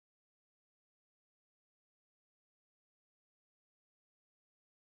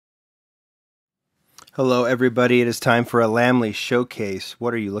Hello everybody, it is time for a Lamley showcase.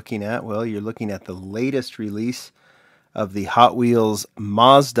 What are you looking at? Well, you're looking at the latest release of the Hot Wheels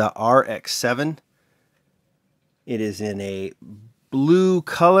Mazda RX-7. It is in a blue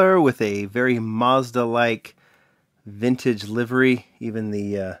color with a very Mazda-like vintage livery, even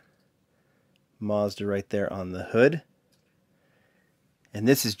the Mazda right there on the hood. And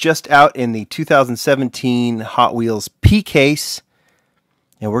this is just out in the 2017 Hot Wheels P-Case.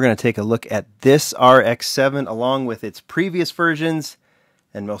 And we're going to take a look at this RX-7 along with its previous versions,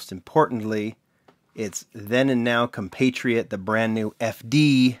 and most importantly, its then and now compatriot, the brand new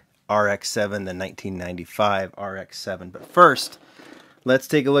FD RX-7, the 1995 RX-7. But first, let's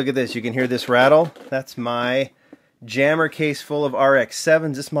take a look at this. You can hear this rattle. That's my jammer case full of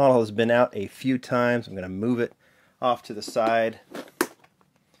RX-7s. This model has been out a few times. I'm going to move it off to the side,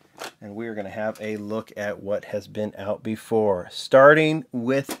 and we're going to have a look at what has been out before. Starting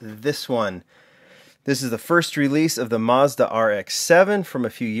with this one. This is the first release of the Mazda RX-7 from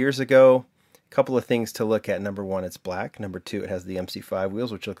a few years ago. A couple of things to look at. Number one, it's black. Number two, it has the MC5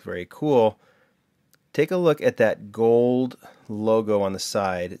 wheels, which look very cool. Take a look at that gold logo on the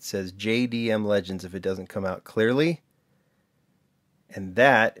side. It says JDM Legends if it doesn't come out clearly. And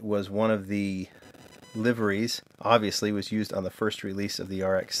that was one of the liveries, obviously, was used on the first release of the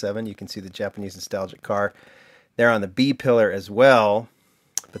RX-7. You can see the Japanese nostalgic car there on the B pillar as well.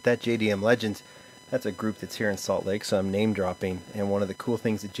 But that JDM Legends, that's a group that's here in Salt Lake, so I'm name dropping. And one of the cool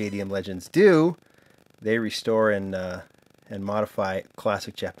things that JDM Legends do, they restore and modify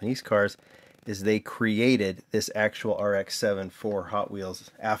classic Japanese cars, is they created this actual RX-7 for Hot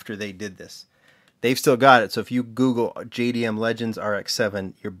Wheels after they did this. They've still got it, so if you Google JDM Legends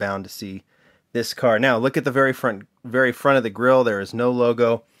RX-7, you're bound to see this car. Now look at the very front of the grille. There is no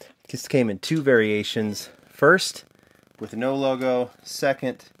logo. This came in two variations. First with no logo.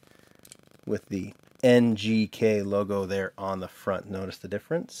 Second with the NGK logo there on the front. Notice the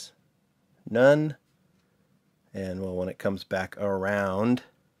difference? None. And well, when it comes back around,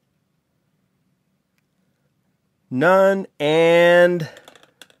 none and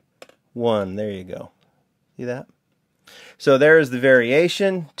one. There you go. See that? So there is the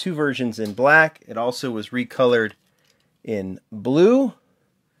variation, two versions in black. It also was recolored in blue.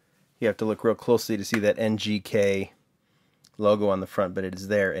 You have to look real closely to see that NGK logo on the front, but it is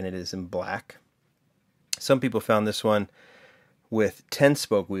there and it is in black. Some people found this one with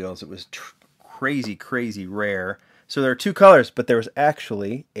 10-spoke wheels. It was crazy, crazy rare. So there are two colors, but there was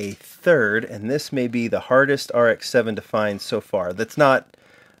actually a third, and this may be the hardest RX-7 to find so far. That's not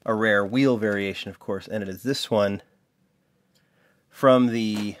a rare wheel variation, of course, and it is this one from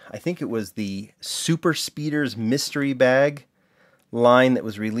the, I think it was the Super Speeders Mystery Bag line that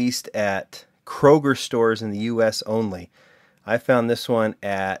was released at Kroger stores in the U.S. only. I found this one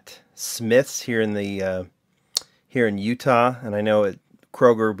at Smith's here in the here in Utah, and I know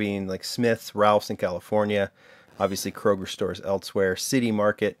Kroger being like Smith's, Ralph's in California, obviously Kroger stores elsewhere, City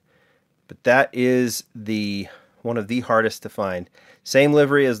Market, but that is the one of the hardest to find. Same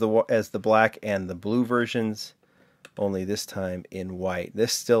livery as the black and the blue versions, only this time in white.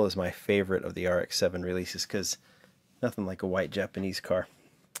 This still is my favorite of the RX-7 releases because nothing like a white Japanese car.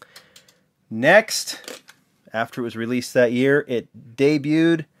 Next, after it was released that year, it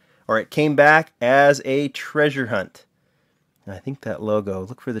debuted, or it came back as a treasure hunt. And I think that logo,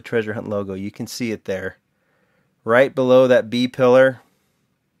 look for the treasure hunt logo. You can see it there. Right below that B pillar,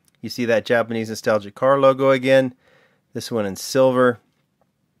 you see that Japanese nostalgic car logo again. This one in silver.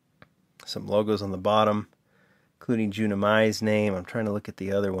 Some logos on the bottom, including Junimai's name. I'm trying to look at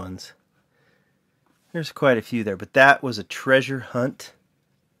the other ones. There's quite a few there, but that was a treasure hunt.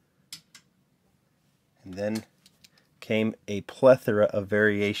 And then came a plethora of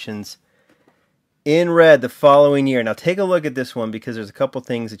variations in red the following year. Now take a look at this one because there's a couple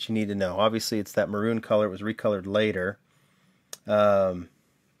things that you need to know. Obviously it's that maroon color. It was recolored later.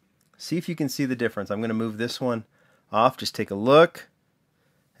 See if you can see the difference. I'm going to move this one off. Just take a look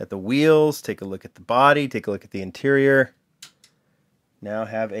at the wheels, take a look at the body, take a look at the interior. Now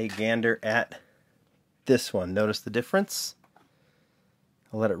have a gander at this one. Notice the difference?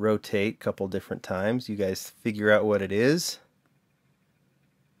 I'll let it rotate a couple different times. You guys figure out what it is.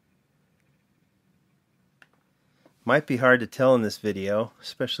 Might be hard to tell in this video,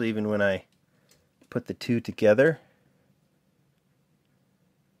 especially even when I put the two together.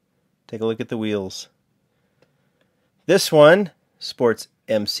 Take a look at the wheels. This one sports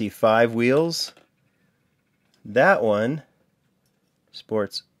MC5 wheels. That one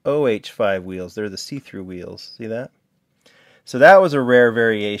sports OH5 wheels. They're the see-through wheels. See that? So that was a rare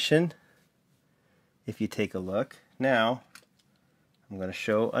variation, if you take a look. Now, I'm going to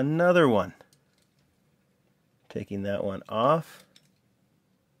show another one. Taking that one off.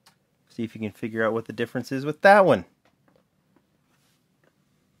 See if you can figure out what the difference is with that one.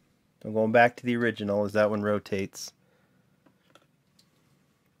 I'm going back to the original as that one rotates.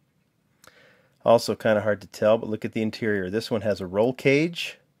 Also kind of hard to tell, but look at the interior. This one has a roll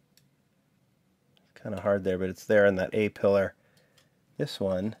cage. Kind of hard there, but it's there on that A-pillar. This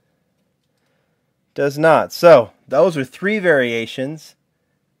one does not. So those are three variations.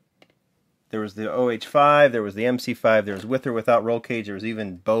 There was the OH5, there was the MC5, there was with or without roll cage, there was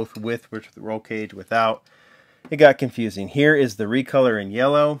even both with roll cage, without. It got confusing. Here is the recolor in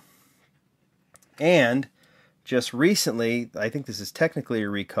yellow. And just recently, I think this is technically a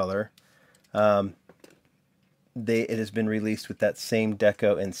recolor, it has been released with that same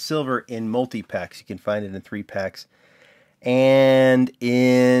deco in silver in multi-packs. You can find it in 3-packs and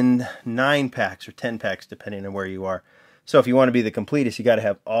in 9-packs or 10-packs, depending on where you are. So if you want to be the completest, you got to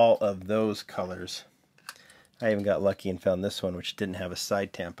have all of those colors. I even got lucky and found this one, which didn't have a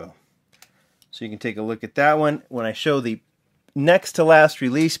side tampo. So you can take a look at that one. When I show the next to last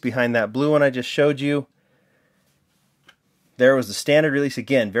release behind that blue one I just showed you, there was the standard release.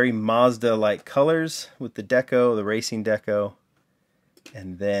 Again, very Mazda-like colors with the deco, the racing deco.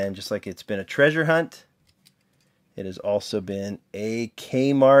 And then, just like it's been a treasure hunt, it has also been a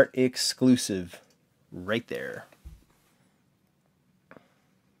Kmart exclusive right there.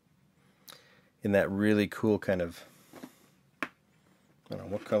 In that really cool kind of, I don't know,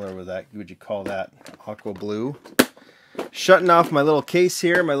 what color was that? Would you call that? Aqua blue. Shutting off my little case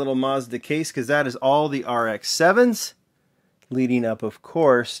here, my little Mazda case, because that is all the RX-7s. Leading up, of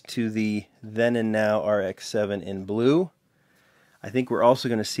course, to the then and now RX-7 in blue. I think we're also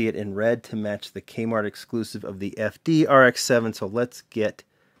going to see it in red to match the Kmart exclusive of the FD RX-7, so let's get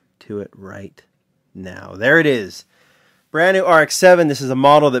to it right now. There it is. Brand new RX-7. This is a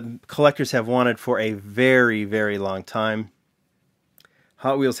model that collectors have wanted for a very, very long time.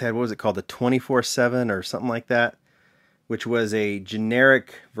 Hot Wheels had, what was it called, the 24/7 or something like that, which was a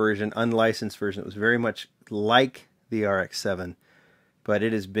generic version, unlicensed version. It was very much like the RX-7, but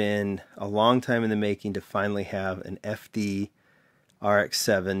it has been a long time in the making to finally have an FD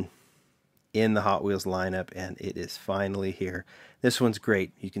RX-7 in the Hot Wheels lineup, and it is finally here. This one's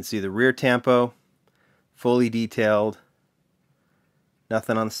great. You can see the rear tampo, fully detailed.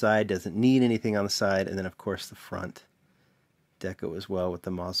 Nothing on the side, doesn't need anything on the side, and then of course the front deco as well with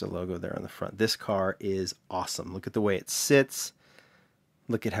the Mazda logo there on the front. This car is awesome. Look at the way it sits.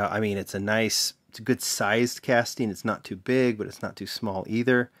 Look at how, I mean, it's a good sized casting. It's not too big, but it's not too small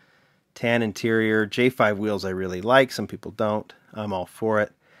either. Tan interior, J5 wheels I really like. Some people don't. I'm all for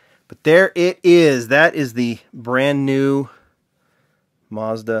it. But there it is. That is the brand new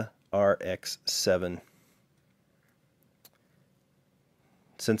Mazda RX-7.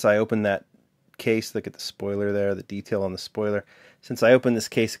 Since I opened that case, look at the spoiler there, the detail on the spoiler. Since I opened this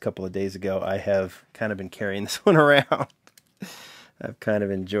case a couple of days ago, I have kind of been carrying this one around. I've kind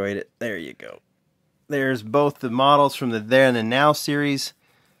of enjoyed it. There you go. There's both the models from the There and the Now series.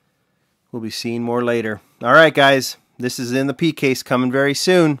 We'll be seeing more later. All right, guys. This is in the P case coming very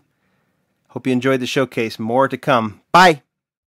soon. Hope you enjoyed the showcase. More to come. Bye.